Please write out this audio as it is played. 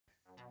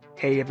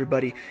Hey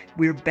everybody,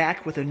 we're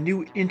back with a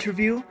new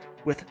interview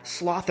with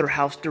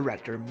Slotherhouse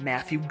director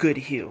Matthew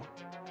Goodhue.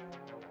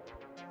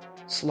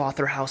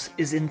 Slotherhouse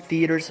is in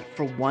theaters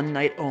for one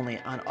night only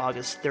on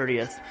August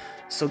 30th,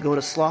 so go to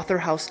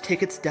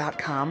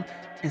slotherhousetickets.com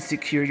and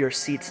secure your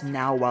seats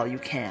now while you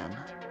can.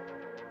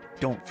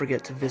 Don't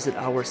forget to visit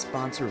our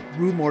sponsor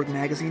Rue Morgue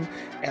Magazine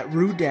at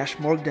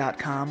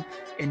rue-morgue.com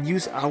and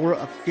use our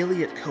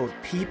affiliate code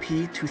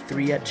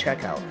PP23 at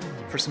checkout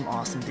for some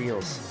awesome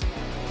deals.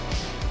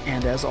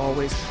 And as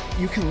always,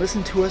 you can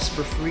listen to us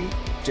for free.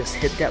 Just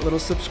hit that little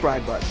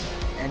subscribe button.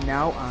 And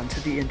now on to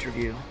the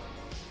interview.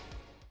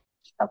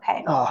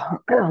 Okay. Oh,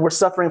 we're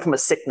suffering from a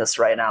sickness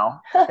right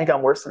now. I think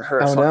I'm worse than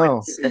her. Oh so I'm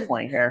no.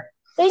 sniffling here.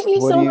 Thank you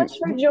What so do you much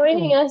for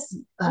joining us.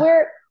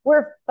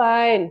 We're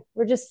fine.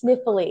 We're just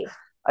sniffly.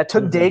 I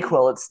took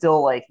Dayquil. It's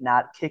still like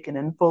not kicking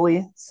in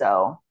fully.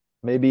 So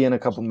maybe in a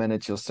couple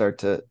minutes you'll start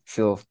to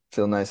feel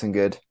nice and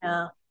good.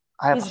 Yeah.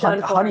 I have He's done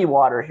for honey it.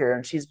 water here,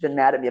 and she's been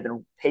mad at me. I've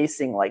been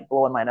pacing, like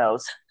blowing my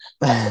nose.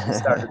 We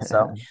started,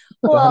 so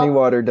The honey Well,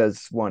 water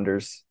does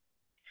wonders.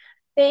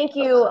 thank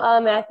you,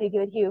 Matthew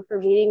Goodhue, for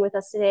meeting with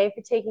us today,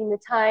 for taking the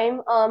time.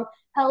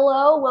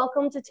 Hello,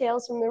 welcome to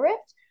Tales from the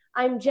Rift.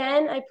 I'm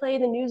Jen. I play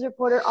the news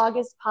reporter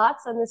August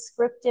Potts on the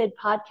scripted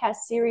podcast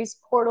series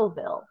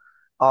Portalville.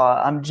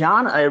 I'm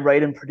John. I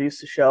write and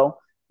produce the show,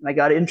 and I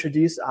got to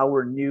introduce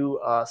our new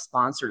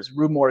sponsors,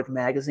 Rue Morgue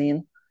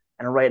Magazine.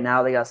 And right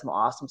now, they got some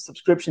awesome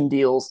subscription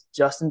deals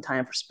just in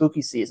time for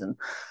spooky season.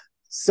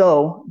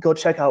 So go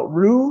check out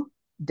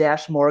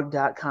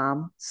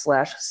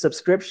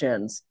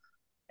rue-morgue.com/subscriptions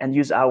and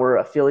use our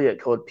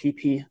affiliate code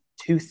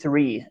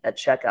PP23 at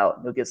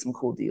checkout. You'll get some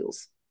cool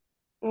deals.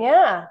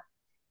 Yeah.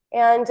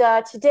 And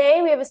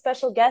today we have a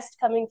special guest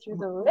coming through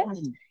the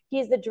rift. He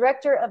is the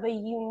director of a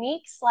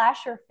unique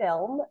slasher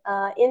film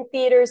in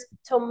theaters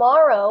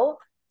tomorrow,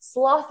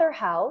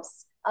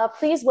 Slotherhouse.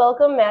 Please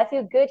welcome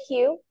Matthew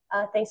Goodhue.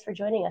 Thanks for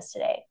joining us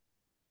today.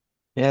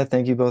 Yeah,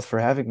 thank you both for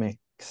having me.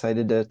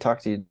 Excited to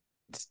talk to you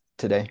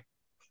today.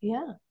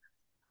 Yeah.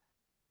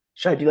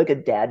 Should I do like a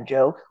dad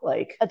joke?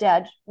 Like A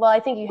dad. Well, I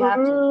think you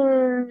have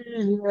to.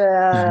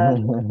 yeah,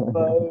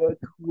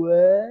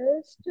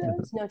 questions?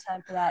 There's no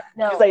time for that.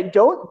 No. Because I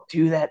don't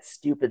do that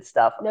stupid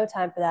stuff. No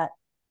time for that.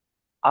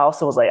 I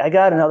also was like, I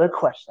got another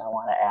question I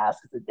want to ask.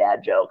 It's a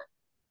dad joke.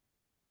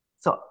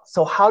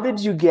 So how did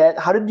you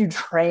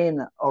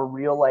train a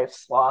real life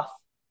sloth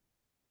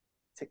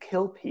to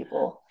kill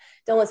people?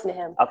 Don't listen to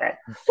him. Okay.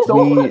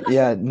 So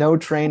no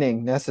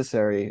training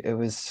necessary.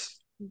 This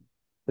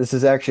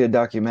is actually a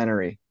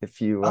documentary.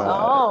 If you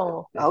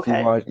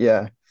okay. watch,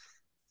 yeah.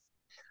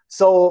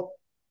 So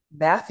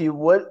Matthew,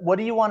 what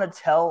do you want to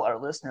tell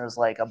our listeners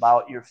like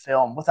about your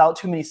film without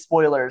too many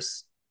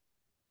spoilers?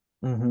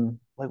 Mm-hmm.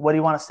 Like, what do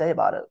you want to say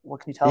about it? What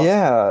can you tell us?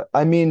 Yeah,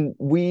 I mean,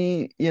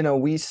 we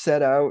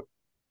set out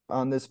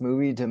on this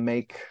movie to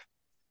make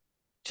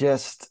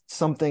just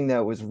something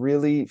that was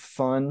really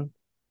fun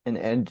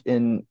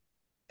and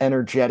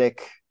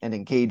energetic and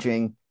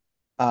engaging,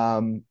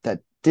 that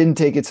didn't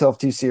take itself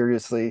too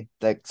seriously,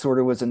 that sort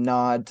of was a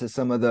nod to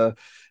some of the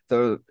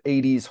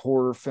 80s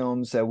horror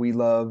films that we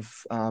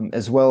love,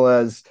 as well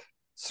as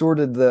sort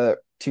of the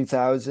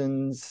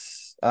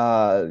 2000s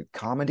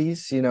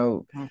comedies,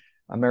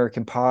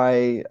 American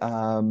Pie,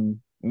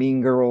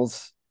 Mean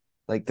Girls.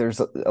 Like there's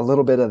a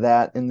little bit of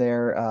that in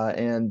there,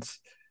 and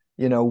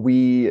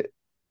we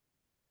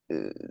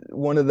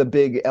one of the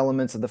big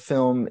elements of the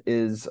film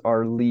is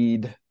our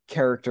lead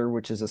character,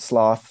 which is a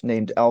sloth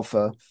named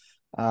Alpha.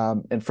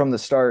 And from the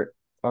start,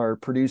 our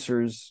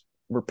producers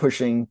were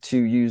pushing to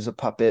use a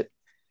puppet.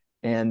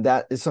 And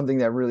that is something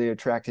that really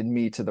attracted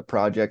me to the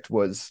project,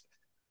 was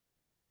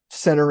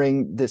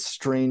centering this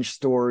strange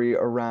story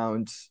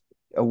around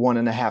a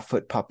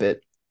 1.5-foot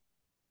puppet.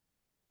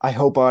 I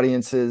hope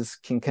audiences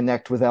can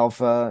connect with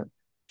Alpha.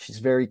 She's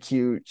very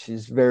cute.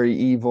 She's very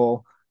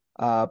evil.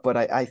 But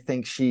I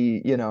think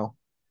she's a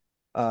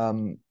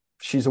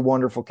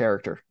wonderful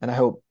character, and I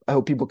hope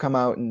people come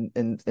out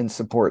and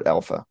support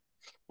Alpha.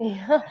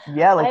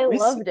 Yeah, like I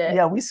loved it.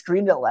 Yeah, we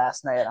screened it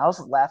last night, and I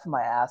was laughing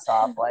my ass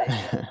off. Like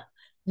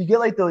you get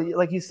like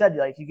you said,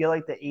 like you get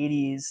like the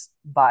 '80s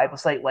vibe.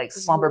 It's like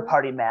Slumber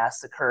Party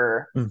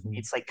Massacre. Mhm.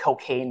 It's like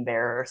Cocaine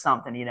Bear or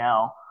something,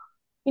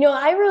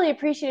 I really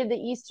appreciated the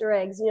Easter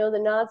eggs, the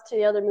nods to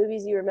the other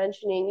movies you were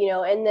mentioning,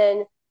 and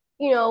then,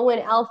 when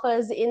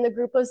Alpha's in the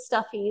group of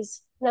stuffies,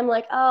 and I'm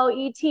like, oh,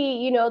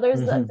 E.T., there's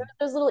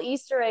those little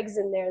Easter eggs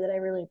in there that I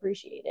really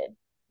appreciated.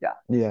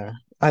 Yeah.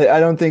 I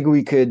don't think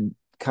we could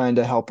kind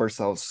of help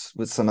ourselves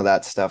with some of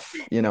that stuff.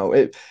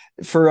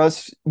 For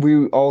us,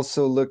 we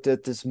also looked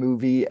at this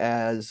movie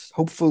as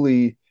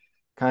hopefully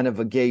kind of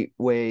a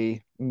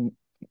gateway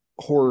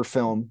horror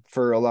film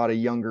for a lot of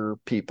younger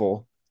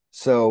people.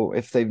 So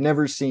if they've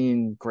never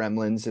seen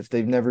Gremlins, if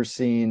they've never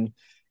seen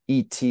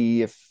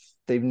E.T., if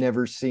they've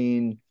never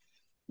seen,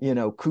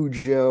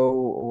 Cujo,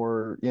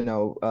 or,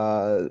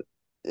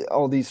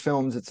 all these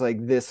films, it's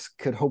like this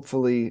could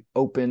hopefully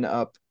open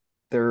up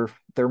their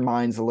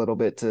minds a little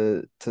bit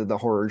to the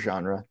horror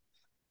genre.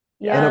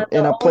 Yeah,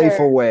 in the a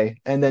playful owner. way.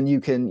 And then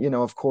you can,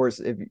 of course,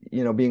 if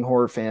being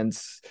horror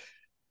fans,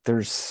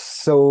 there's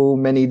so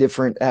many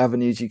different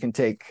avenues you can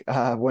take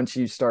once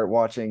you start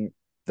watching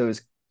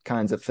those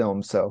kinds of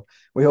films. So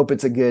we hope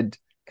it's a good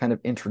kind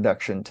of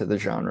introduction to the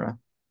genre.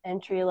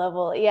 Entry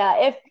level.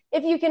 Yeah,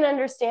 if you can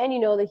understand,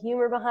 the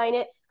humor behind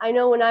it. I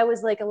know when I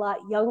was like a lot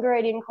younger,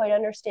 I didn't quite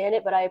understand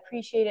it, but I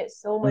appreciate it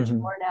so much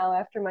Mm-hmm. more now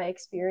after my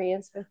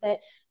experience with it.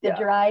 The Yeah.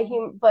 dry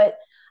humor, but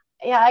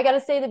yeah, I gotta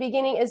say the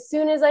beginning, as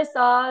soon as I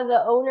saw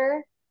the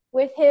owner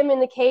with him in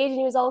the cage and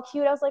he was all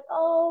cute, I was like,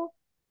 oh,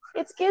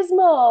 it's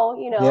Gizmo,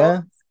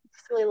 Yeah,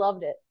 just really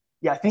loved it.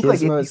 Yeah, I think like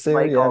if you Gizmo's there.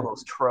 like all Yeah.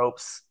 those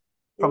tropes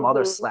from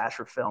other Mm-hmm.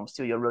 slasher films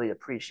too, you'll really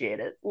appreciate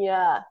it.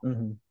 Yeah,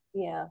 Mm-hmm.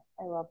 yeah,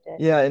 I loved it.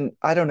 Yeah, and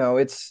I don't know,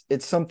 it's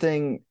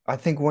something. I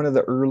think one of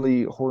the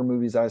early horror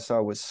movies I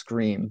saw was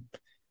Scream,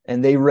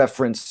 and they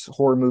reference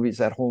horror movies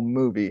that whole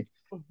movie.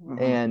 Mm-hmm.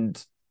 Hmm.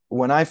 And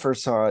when I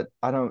first saw it,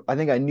 I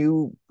think I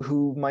knew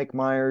who Mike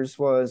Myers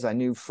was, I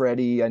knew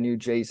Freddy, I knew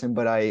Jason,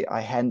 but I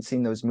hadn't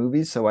seen those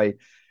movies, so a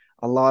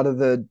lot of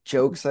the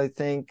jokes I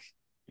think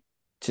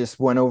just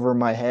went over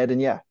my head.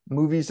 And yeah,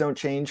 movies don't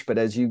change, but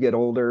as you get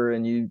older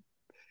and you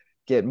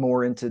get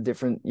more into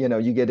different,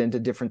 you get into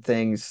different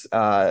things,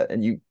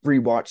 and you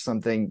rewatch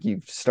something,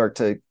 you start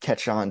to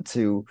catch on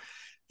to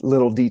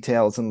little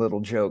details and little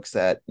jokes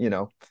that,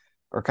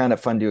 are kind of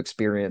fun to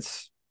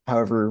experience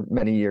however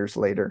many years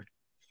later.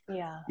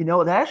 Yeah.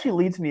 That actually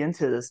leads me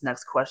into this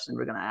next question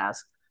we're going to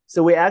ask.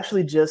 So we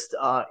actually just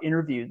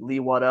interviewed Lee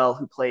Waddell,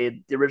 who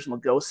played the original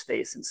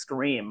Ghostface in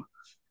Scream.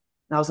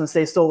 And I was going to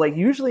say, so like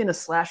usually in a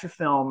slasher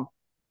film,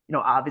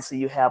 obviously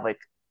you have like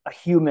a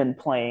human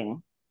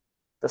playing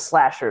the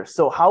slasher.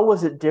 So how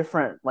was it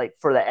different, like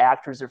for the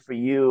actors or for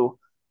you,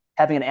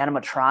 having an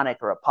animatronic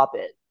or a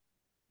puppet,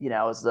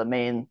 as the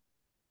main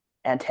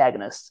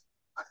antagonist?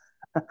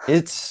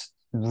 It's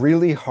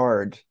really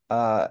hard.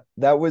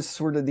 That was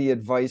sort of the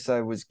advice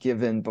I was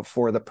given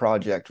before the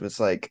project, was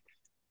like,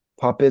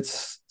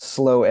 puppets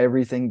slow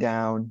everything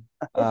down.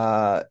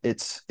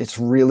 It's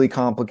really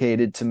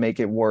complicated to make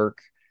it work.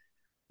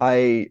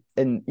 I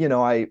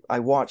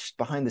watched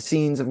behind the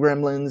scenes of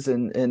Gremlins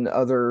and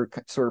other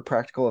sort of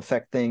practical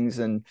effect things,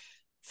 and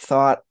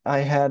thought I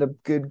had a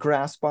good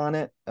grasp on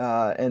it.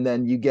 And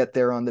then you get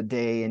there on the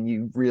day and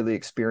you really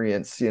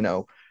experience,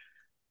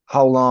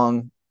 how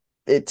long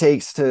it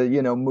takes to,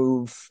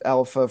 move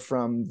Alpha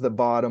from the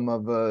bottom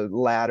of a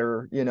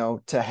ladder,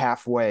 to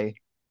halfway.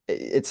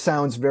 It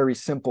sounds very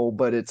simple,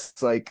 but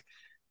it's like,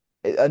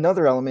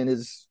 another element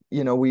is,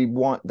 we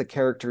want the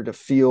character to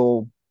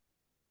feel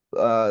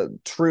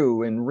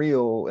true and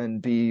real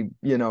and be,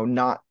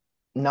 not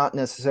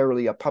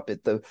necessarily a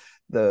puppet.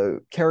 The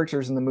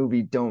characters in the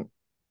movie don't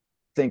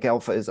think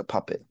Alpha is a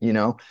puppet,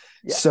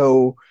 Yes.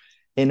 so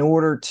in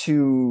order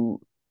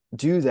to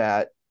do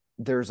that,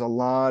 there's a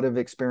lot of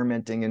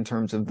experimenting in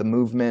terms of the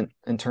movement,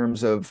 in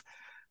terms of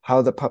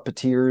how the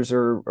puppeteers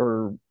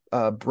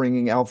are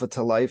bringing Alpha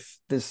to life.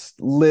 This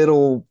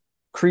little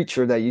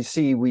creature that you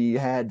see, we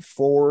had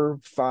 4,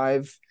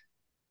 5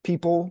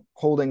 people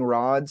holding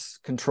rods,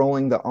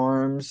 controlling the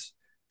arms,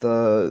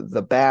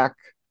 the back,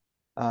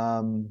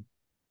 um,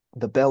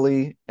 the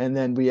belly, and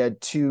then we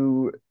had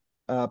 2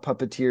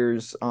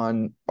 puppeteers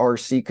on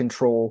RC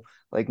control,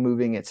 like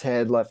moving its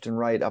head left and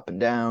right, up and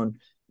down,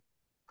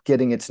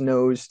 getting its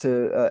nose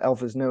to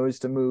Alpha's nose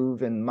to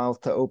move and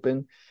mouth to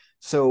open.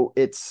 So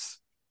it's,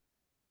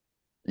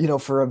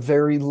 for a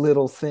very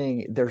little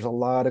thing, there's a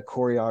lot of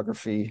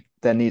choreography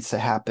that needs to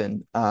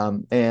happen.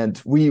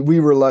 And we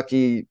were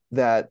lucky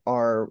that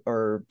our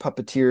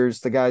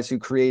puppeteers, the guys who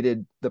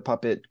created the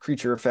puppet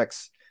creature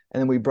effects, and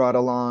then we brought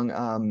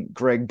along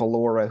Greg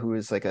Ballora, who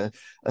is like a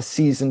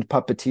seasoned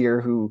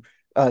puppeteer who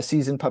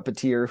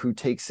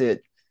takes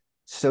it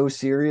so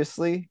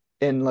seriously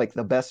in like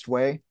the best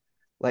way.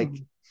 Like,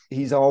 Mhm.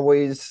 he's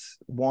always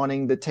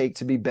wanting the take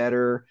to be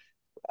better.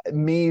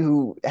 Me,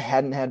 who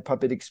hadn't had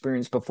puppet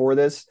experience before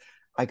this,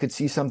 I could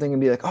see something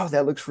and be like, oh,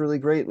 that looks really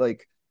great.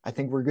 Like, I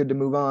think we're good to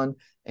move on.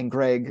 And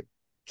Greg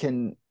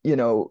can,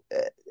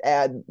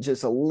 add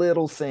just a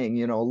little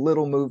thing, a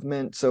little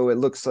movement. So it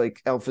looks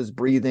like Alpha's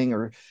breathing,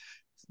 or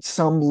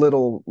some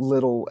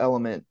little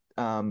element.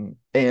 And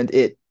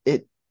it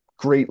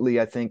greatly,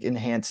 I think,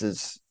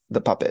 enhances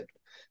the puppet.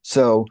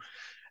 So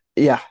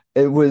yeah,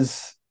 it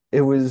was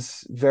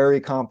very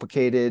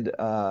complicated.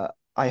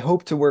 I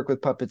hope to work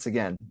with puppets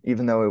again,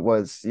 even though it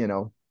was,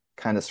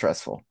 kind of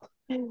stressful.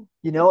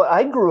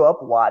 I grew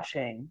up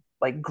watching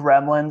like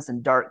Gremlins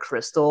and Dark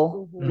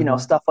Crystal, Mm-hmm. Mm-hmm.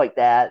 stuff like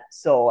that.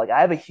 So like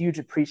I have a huge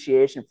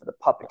appreciation for the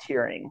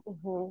puppeteering.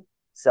 Mm-hmm.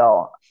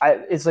 So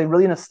it's like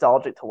really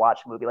nostalgic to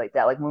watch a movie like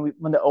that. Like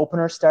when the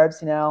opener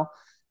starts,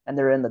 and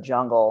they're in the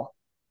jungle,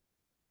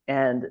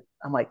 and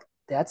I'm like,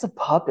 that's a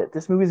puppet.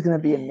 This movie's gonna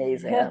be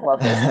amazing. I love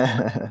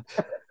this.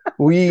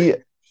 We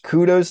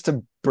kudos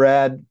to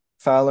Brad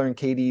Fowler and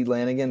Katie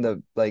Lanigan,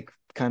 the like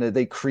kind of,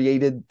 they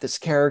created this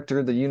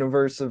character, the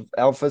universe of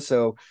Alpha.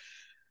 So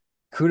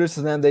kudos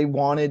to them. They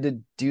wanted to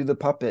do the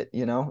puppet.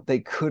 They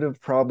could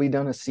have probably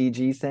done a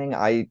CG thing.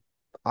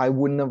 I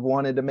wouldn't have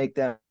wanted to make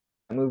that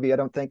movie. I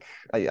don't think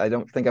I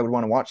would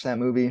want to watch that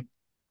movie.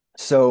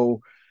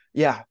 So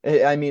yeah,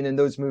 I mean, in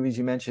those movies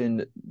you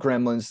mentioned,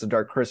 Gremlins, The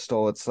Dark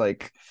Crystal, it's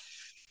like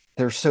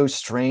they're so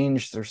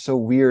strange, they're so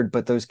weird,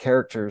 but those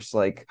characters,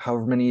 like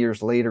however many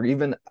years later,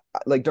 even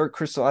like Dark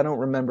Crystal, I don't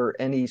remember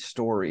any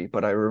story,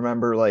 but I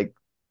remember like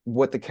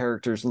what the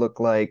characters look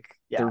like,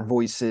 their Yeah.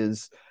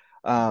 voices.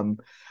 Um,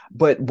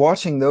 but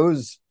watching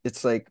those,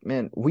 it's like,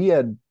 man, we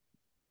had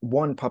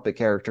one puppet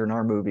character in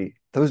our movie.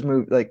 Those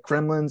movie like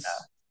Gremlins,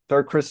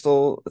 Dark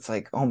Crystal, it's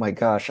like, oh my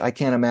gosh, I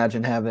can't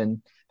imagine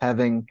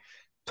having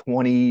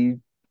 20,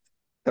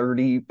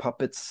 30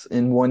 puppets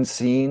in one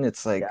scene.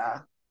 It's like Yeah.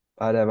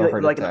 I'd have a Like,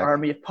 heart like an attack.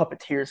 army of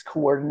puppeteers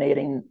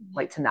coordinating,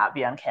 like to not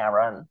be on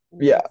camera, and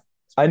Yeah.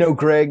 it's I pretty know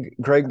cool.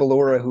 Greg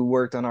Ballora, who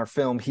worked on our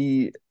film,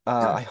 he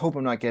I hope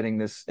I'm not getting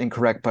this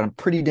incorrect, but I'm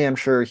pretty damn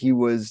sure he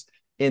was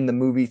in the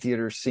movie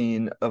theater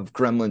scene of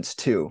Gremlins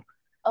 2.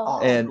 Oh,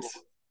 Oh, And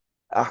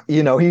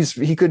cool.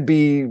 he could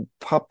be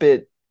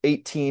puppet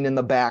 18 in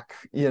the back,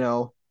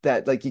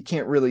 that like you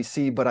can't really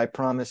see, but I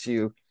promise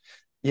you,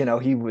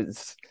 he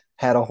was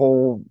had a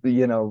whole,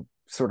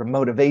 sort of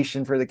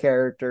motivation for the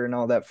character and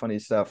all that funny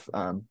stuff.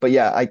 But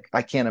yeah,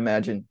 I can't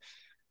imagine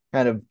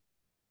kind of,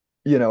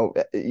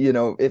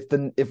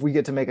 if we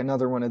get to make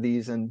another one of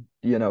these and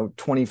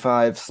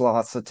 25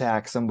 sloths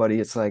attack somebody,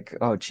 it's like,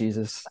 oh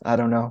Jesus, I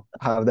don't know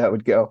how that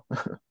would go.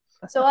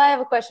 so I have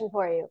a question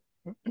for you.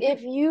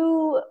 If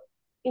you,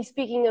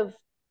 speaking of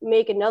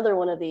make another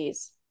one of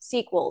these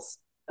sequels,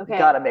 okay?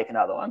 Gotta make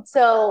another one.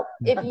 So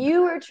if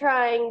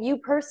you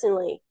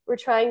personally were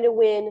trying to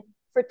win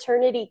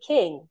Fraternity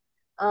King,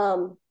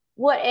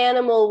 what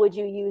animal would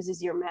you use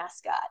as your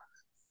mascot?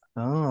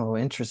 Oh,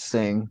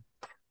 interesting.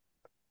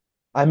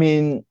 I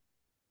mean,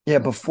 yeah,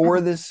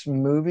 before this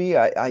movie,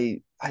 I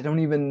don't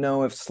even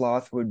know if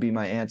sloth would be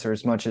my answer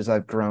as much as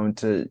I've grown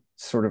to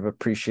sort of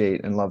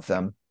appreciate and love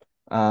them.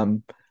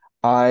 Um,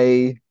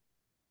 I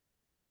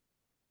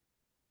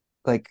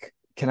like,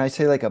 can I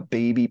say like a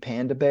baby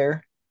panda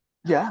bear?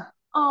 Yeah.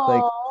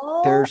 Like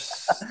Oh,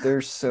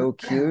 they're so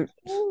cute.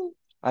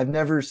 I've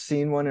never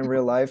seen one in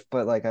real life,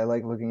 but like I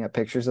like looking at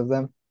pictures of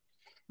them.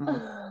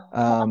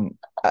 Mhm.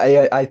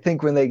 I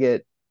think when they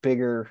get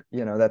bigger,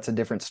 that's a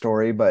different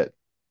story, but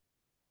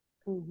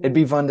it'd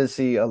be fun to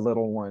see a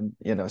little one,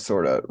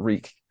 sort of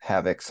wreak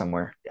havoc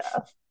somewhere. Yeah.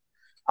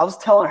 I was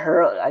telling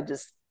her, I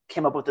just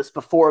came up with this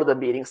before the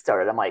meeting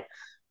started. I'm like,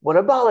 what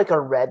about like a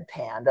red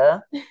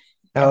panda?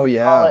 And Oh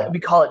yeah, we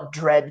call it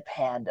Dread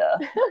Panda.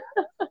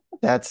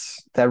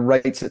 that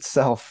writes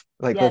itself.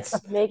 Like yes,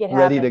 let's make it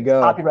ready to happen. It's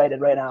go. copyrighted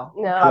right now.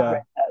 No, Yeah.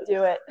 Copyright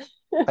do it.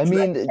 I Dread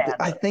mean,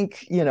 I Panda.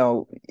 think,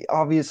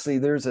 obviously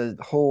there's a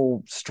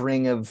whole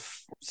string of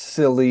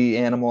silly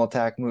animal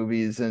attack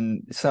movies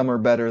and some are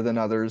better than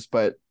others,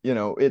 but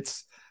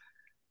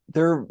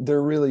they're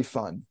really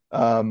fun.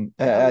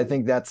 I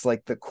think that's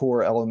like the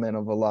core element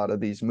of a lot of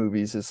these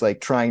movies is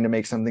like trying to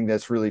make something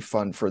that's really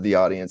fun for the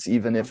audience,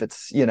 even if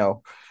it's,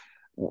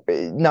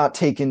 not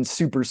taken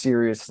super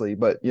seriously,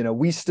 but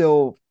we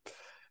still,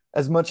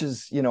 as much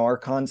as our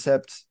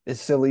concept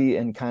is silly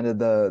and kind of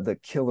the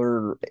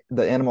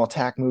animal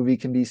attack movie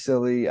can be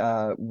silly,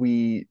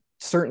 we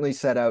certainly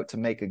set out to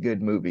make a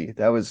good movie.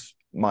 That was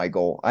my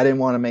goal. I didn't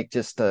want to make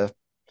just a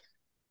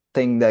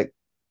thing that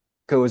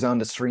goes on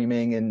to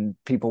streaming and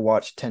people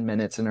watch 10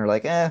 minutes and are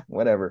like,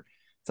 whatever.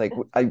 It's like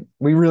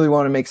we really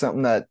want to make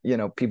something that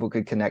people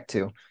could connect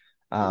to.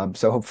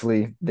 So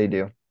hopefully they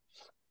do.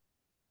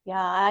 Yeah,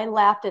 I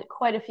laughed at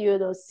quite a few of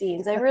those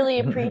scenes. I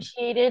really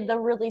appreciated the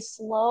really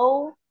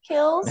slow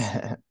kills.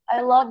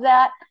 I love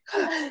that.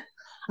 And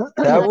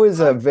That I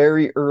was a love,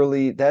 very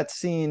early that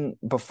scene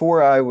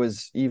before I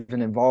was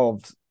even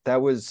involved.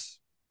 That was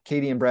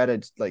Katie and Brad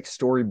had like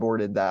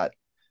storyboarded that.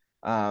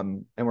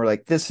 And we're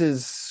like, this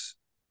is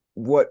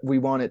what we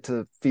want it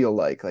to feel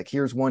like. Like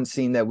here's one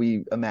scene that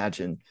we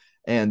imagine.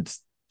 And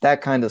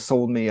that kind of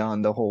sold me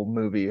on the whole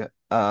movie.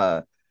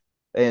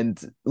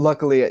 And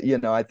luckily,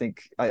 I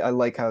think I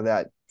like how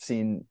that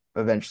scene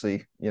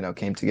eventually,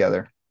 came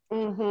together.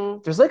 mm-hmm.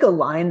 There's like a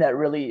line that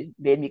really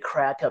made me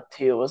crack up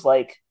too. It was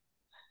like,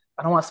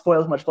 I don't want to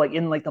spoil as much, but like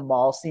in like the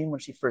mall scene when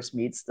she first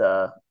meets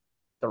the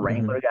Mhm.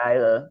 wrangler guy,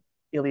 the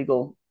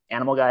illegal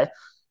animal guy,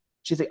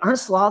 she's like, "Aren't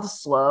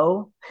sloths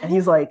slow?" And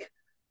he's like,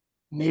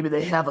 "Maybe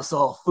they have us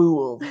all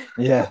fooled."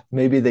 Yeah,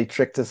 maybe they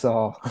tricked us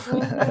all.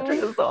 Mm-hmm.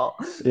 Tricked us all.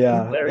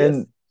 Yeah, Hilarious.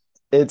 and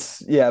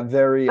it's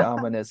very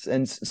ominous.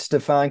 And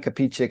Stefan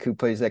Kapicic, who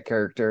plays that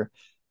character,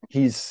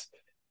 he's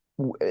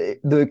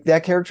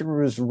that character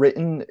was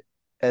written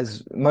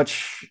as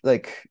much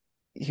like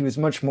he was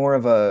much more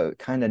of a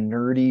kind of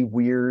nerdy,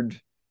 weird,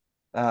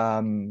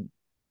 um,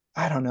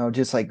 I don't know,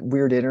 just like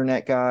weird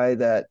internet guy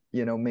that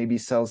maybe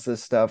sells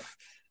this stuff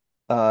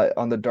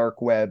on the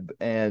dark web.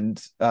 And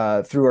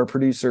through our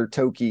producer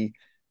Toki,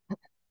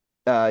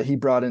 he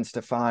brought in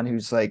Stefan,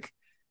 who's like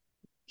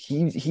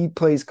he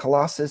plays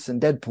Colossus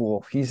and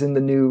Deadpool. He's in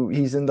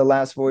the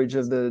last voyage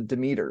of the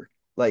Demeter.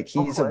 Like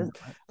Oh, he's cool.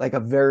 a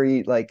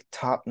very like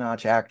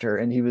top-notch actor,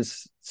 and he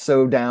was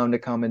so down to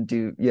come and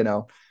do,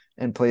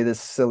 and play this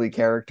silly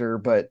character,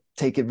 but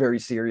take it very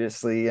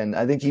seriously. And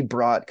I think he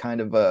brought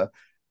kind of a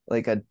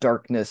like a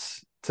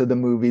darkness to the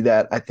movie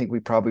that I think we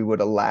probably would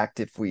have lacked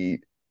if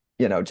we,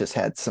 just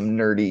had some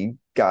nerdy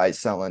guy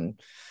selling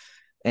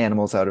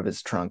animals out of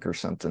his trunk or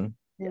something.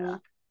 Yeah.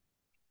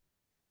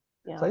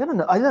 Yeah. So I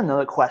got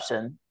another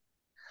question.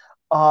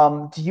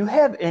 Do you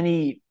have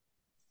any?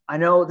 I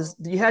know this.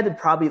 You had to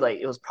probably like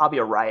it was probably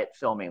a riot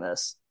filming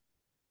this.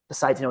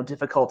 Besides,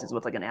 difficulties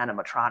with like an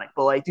animatronic,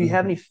 but like, do you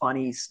have any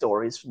funny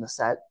stories from the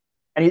set?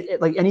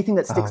 Anything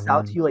that Oh sticks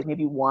out to man. you? Like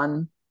maybe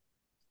one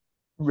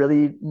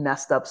really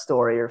messed up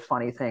story or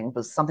funny thing,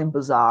 but something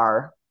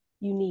bizarre.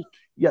 Unique.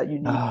 Yeah,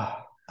 unique.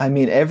 I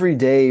mean, every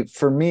day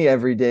for me,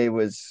 every day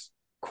was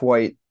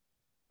quite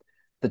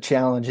the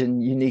challenge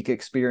and unique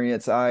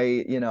experience.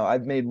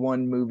 I've made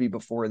one movie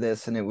before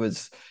this and it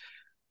was,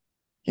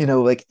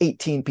 like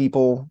 18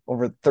 people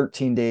over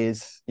 13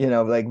 days,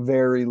 like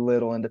very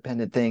little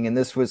independent thing. And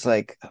this was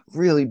like a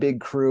really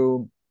big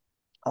crew.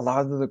 A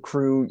lot of the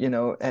crew,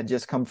 had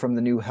just come from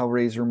the new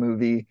Hellraiser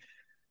movie.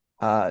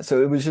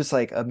 So it was just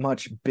like a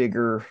much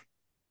bigger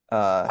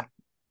uh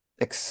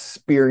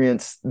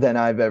experience than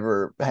I've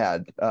ever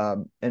had.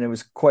 And it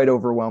was quite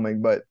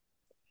overwhelming, but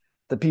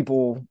the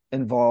people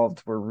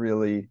involved were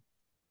really,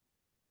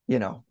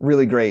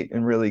 really great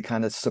and really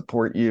kind of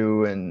support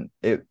you. And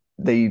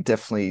they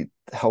definitely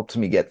helped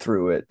me get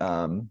through it.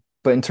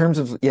 But in terms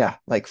of, yeah,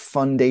 like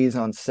fun days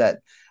on set,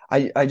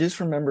 I just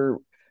remember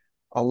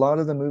a lot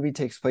of the movie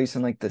takes place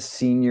in like the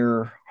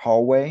senior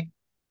hallway.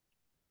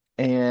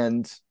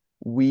 And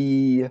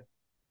we,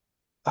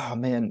 oh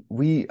man,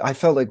 I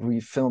felt like we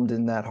filmed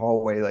in that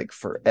hallway like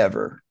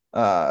forever.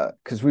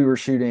 Because we were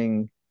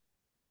shooting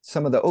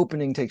some of the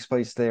opening takes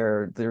place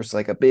there. There's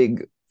like a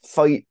big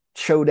fight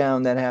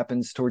showdown that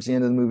happens towards the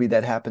end of the movie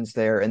that happens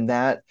there. And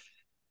that,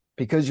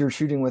 because you're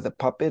shooting with a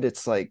puppet,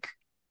 it's like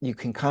you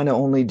can kind of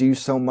only do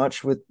so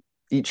much with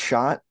each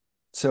shot.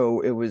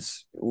 So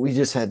we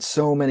just had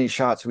so many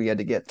shots we had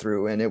to get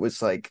through. And it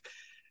was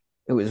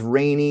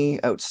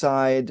rainy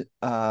outside.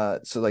 So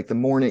like the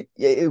morning,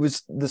 it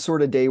was the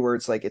sort of day where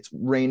it's like it's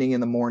raining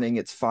in the morning,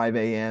 it's 5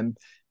 a.m.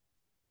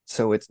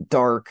 So it's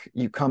dark.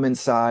 You come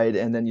inside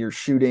and then you're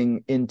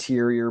shooting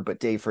interior, but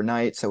day for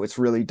night. So it's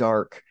really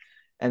dark.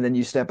 And then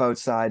you step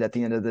outside at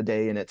the end of the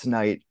day and it's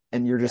night.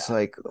 And you're just Yeah,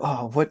 like,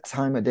 oh, what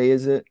time of day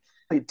is it?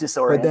 like But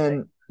disorienting.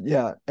 then,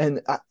 yeah.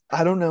 And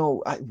I don't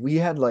know. We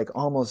had like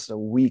almost a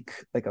week,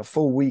 like a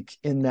full week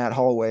in that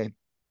hallway,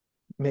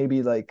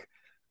 maybe like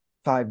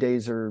 5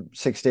 days or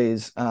 6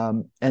 days.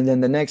 And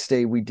then the next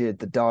day we did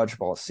the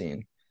dodgeball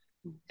scene.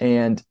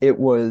 And it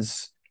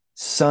was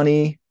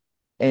sunny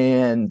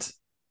and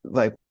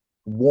like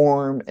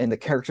warm, and the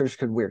characters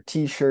could wear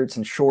t-shirts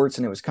and shorts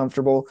and it was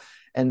comfortable.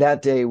 And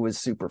that day was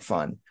super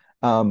fun.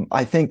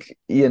 I think,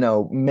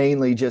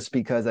 mainly just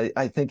because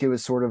I think it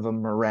was sort of a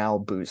morale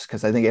boost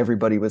because I think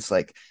everybody was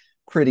like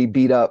pretty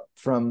beat up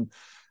from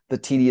the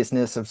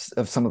tediousness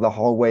of some of the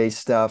hallway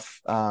stuff.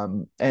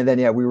 And then,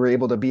 yeah, we were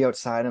able to be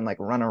outside and like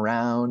run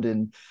around.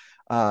 And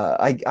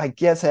I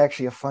guess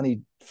actually a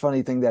funny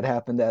thing that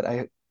happened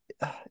that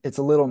it's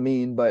a little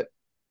mean, but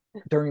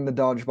during the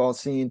dodgeball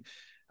scene,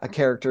 a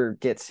character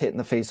gets hit in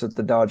the face with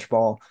the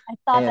dodgeball, I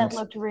thought that and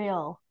looked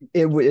real.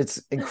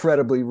 it's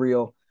incredibly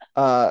real.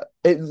 The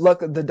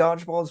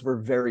dodgeballs were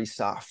very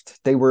soft.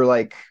 They weren't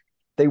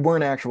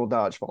actual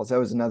dodgeballs. That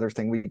was another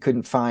thing we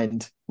couldn't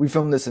find. We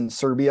filmed this in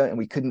Serbia and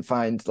we couldn't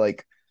find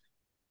like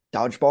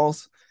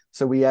dodgeballs.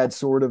 So we had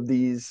sort of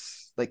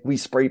these like we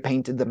spray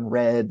painted them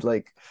red.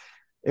 Like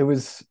it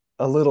was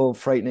a little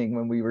frightening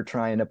when we were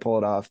trying to pull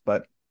it off.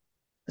 But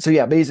so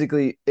yeah,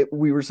 basically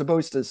we were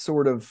supposed to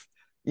sort of,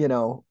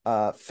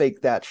 fake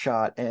that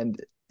shot, and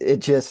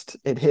it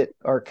hit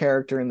our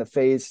character in the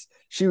face.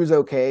 She was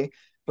okay,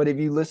 but if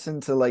you listen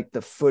to like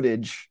the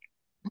footage,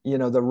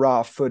 the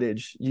raw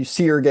footage, you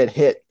see her get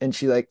hit and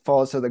she like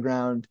falls to the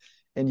ground,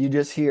 and you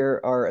just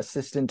hear our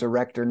assistant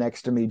director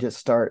next to me just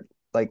start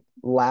like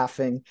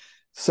laughing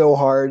so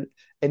hard.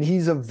 And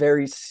he's a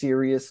very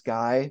serious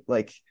guy.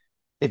 Like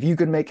if you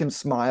could make him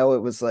smile,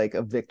 it was like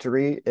a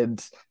victory.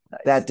 And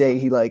Nice. that day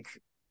he like,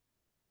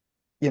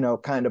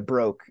 kind of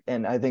broke,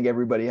 and I think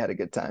everybody had a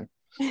good time.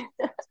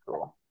 That's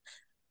cool.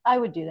 I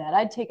would do that.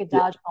 I'd take a Yeah.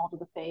 dodgeball to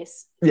the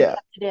face if it Yeah.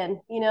 kept it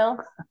in,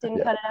 didn't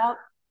Yeah. cut it out.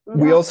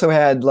 We Mhm. also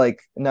had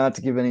like, not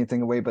to give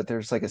anything away, but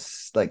there's like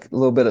like a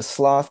little bit of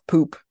sloth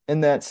poop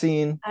in that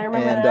scene. I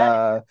remember And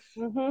that.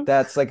 Hmm.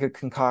 that's like a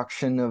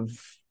concoction of,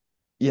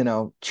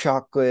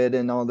 chocolate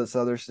and all this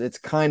other it's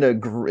kind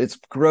of it's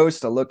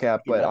gross to look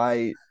at, but Yeah.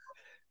 I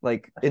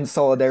like in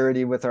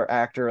solidarity with our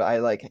actor, I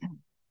like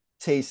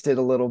tasted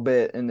a little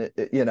bit, and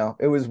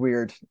it was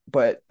weird,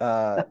 but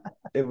that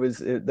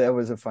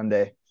was a fun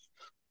day.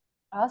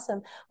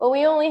 Awesome. Well,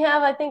 we only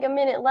have, I think, a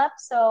minute left.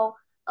 So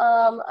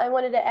I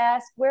wanted to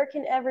ask, where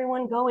can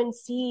everyone go and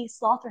see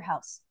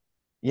Slotherhouse?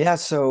 Yeah,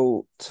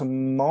 so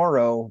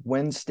tomorrow,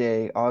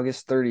 Wednesday,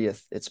 August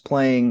 30th, it's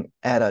playing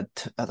at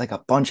like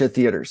a bunch of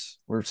theaters.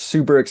 We're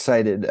super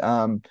excited.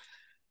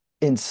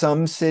 in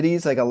some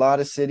cities, like a lot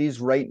of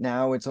cities right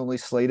now, it's only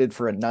slated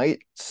for a night.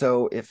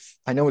 So if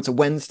I know it's a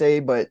Wednesday,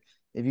 but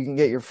if you can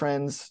get your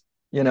friends,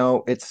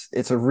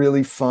 it's a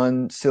really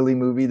fun, silly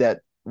movie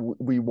that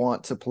we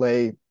want to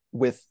play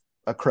with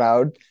a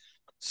crowd.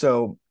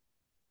 So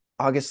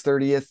August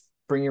 30th,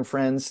 bring your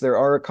friends. There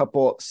are a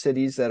couple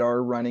cities that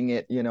are running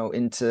it,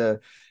 into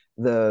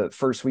the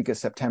first week of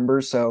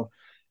September. So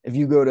if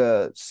you go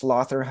to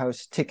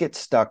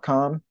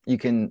slotherhousetickets.com, you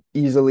can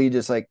easily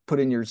just like put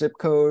in your zip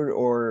code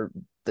or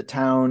the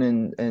town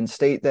and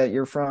state that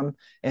you're from,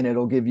 and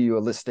it'll give you a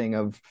listing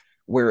of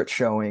where it's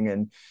showing.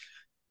 And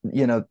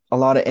a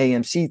lot of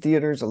AMC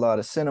theaters, a lot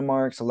of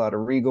Cinemarks, a lot of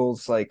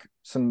Regals, like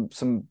some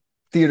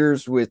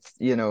theaters with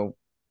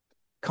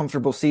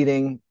comfortable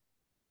seating,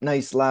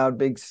 nice loud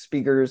big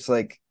speakers.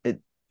 Like it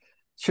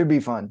should be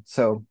fun.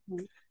 So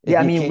if Yeah,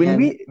 I you mean, when can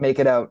we make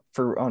it out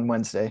for on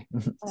Wednesday.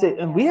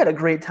 and we had a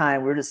great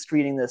time. We were just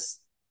screening this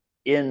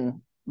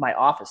in my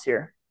office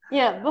here.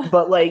 Yeah.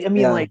 But like, I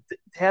mean, Yeah. like to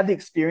have the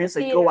experience,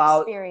 like Theater go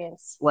out,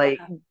 experience. like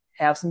Yeah.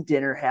 have some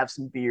dinner, have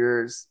some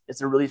beers.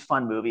 It's a really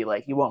fun movie.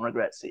 Like you won't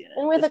regret seeing it.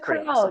 And with It's a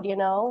pretty crowd,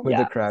 awesome. With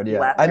Yeah, the crowd, it's yeah.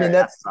 laughter I mean, and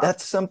that stuff.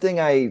 that's something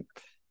I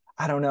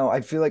don't know. I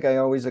feel like I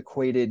always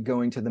equated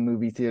going to the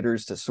movie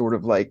theaters to sort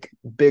of like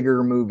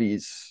bigger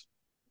movies,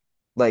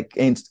 like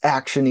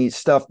action-y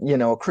stuff,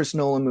 a Chris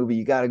Nolan movie,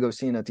 you got to go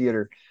see in a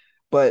theater.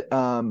 But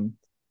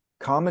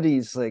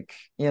comedies, like,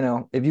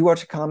 if you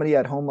watch a comedy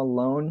at home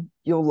alone,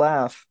 you'll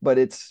laugh, but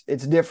it's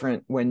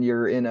different when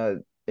you're in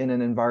an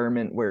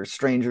environment where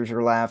strangers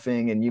are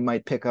laughing and you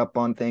might pick up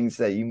on things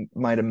that you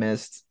might have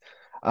missed.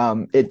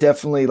 It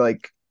definitely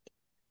like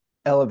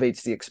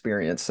elevates the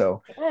experience.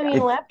 So I mean,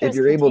 laughter if is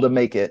you're able to contagious.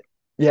 make it,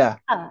 yeah,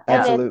 Yeah, and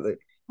absolutely.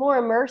 it's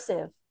more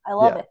immersive. I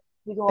love Yeah. it.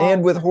 We go all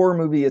And the with time. horror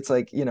movie, it's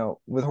like,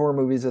 with horror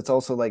movies, it's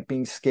also like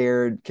being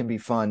scared can be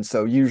fun.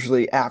 So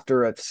usually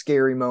after a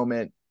scary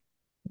moment,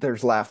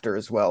 there's laughter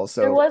as well. There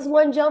So was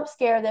one jump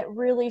scare that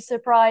really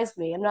surprised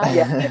me. I'm not gonna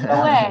Yeah, give it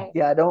away,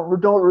 yeah. Don't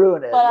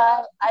ruin it.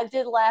 but I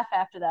did laugh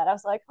after that. I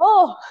was like,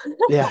 oh,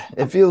 yeah,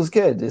 it feels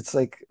good. It's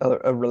like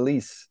a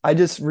release. I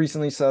just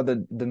recently saw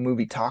the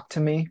movie Talk to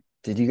Me.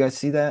 Did you guys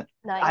see that?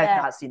 not I've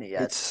yet. not seen it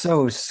yet. It's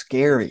so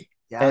scary.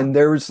 Yeah. And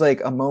there was like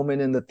a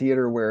moment in the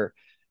theater where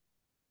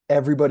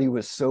everybody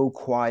was so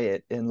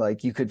quiet and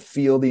like you could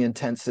feel the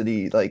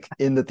intensity like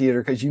in the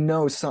theater because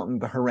something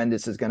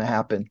horrendous is going to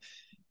happen.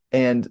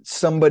 And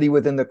somebody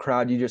within the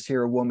crowd, you just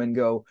hear a woman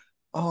go,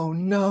 "Oh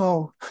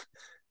no."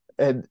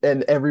 And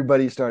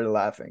everybody started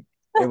laughing.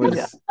 It was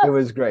Yeah. it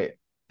was great.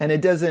 And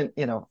it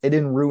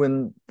didn't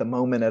ruin the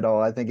moment at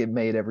all. I think it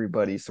made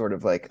everybody sort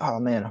of like, "Oh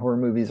man, horror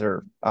movies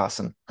are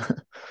awesome."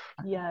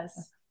 Yes.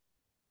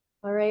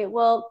 All right.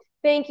 Well,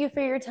 thank you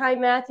for your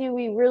time, Matthew.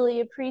 We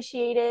really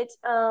appreciate it.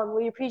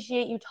 We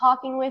appreciate you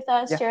talking with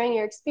us, Yeah. sharing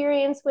your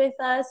experience with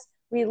us.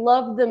 We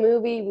loved the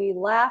movie. We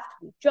laughed.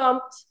 We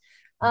jumped.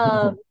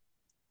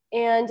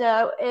 And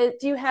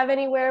do you have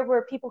anywhere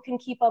where people can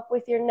keep up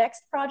with your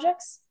next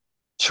projects?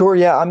 Sure,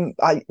 yeah.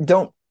 I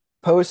don't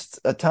post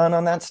a ton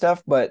on that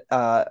stuff, but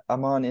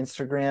I'm on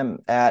Instagram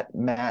at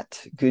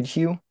Matt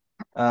Goodhue.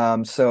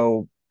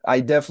 So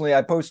I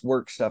post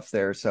work stuff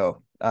there.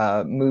 So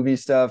movie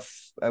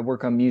stuff. I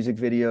work on music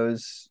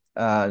videos,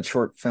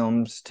 short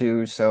films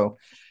too. So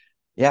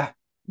yeah,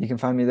 you can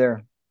find me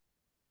there.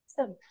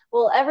 Awesome.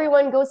 Well,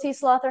 everyone go see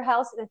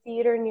Slotherhouse at a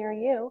theater near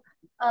you,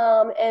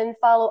 and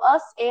follow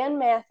us and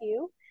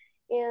Matthew.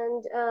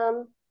 And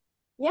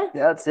yeah.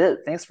 Yeah, that's it.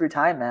 Thanks for your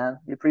time, man.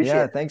 We appreciate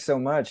Yeah, it. thanks so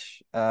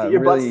much. Get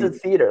your butts to the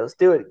theater. Let's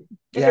do it.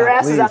 Get Yeah, your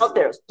asses please. out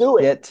there. Let's do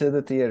it. Get to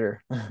the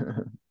theater.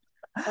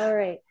 All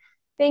right.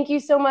 Thank you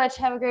so much.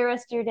 Have a great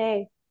rest of your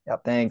day. Yeah,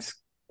 thanks.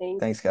 Thanks.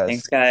 Thanks, guys.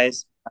 Thanks,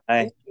 guys.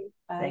 Bye. Thank you.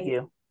 Bye. Thank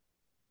you.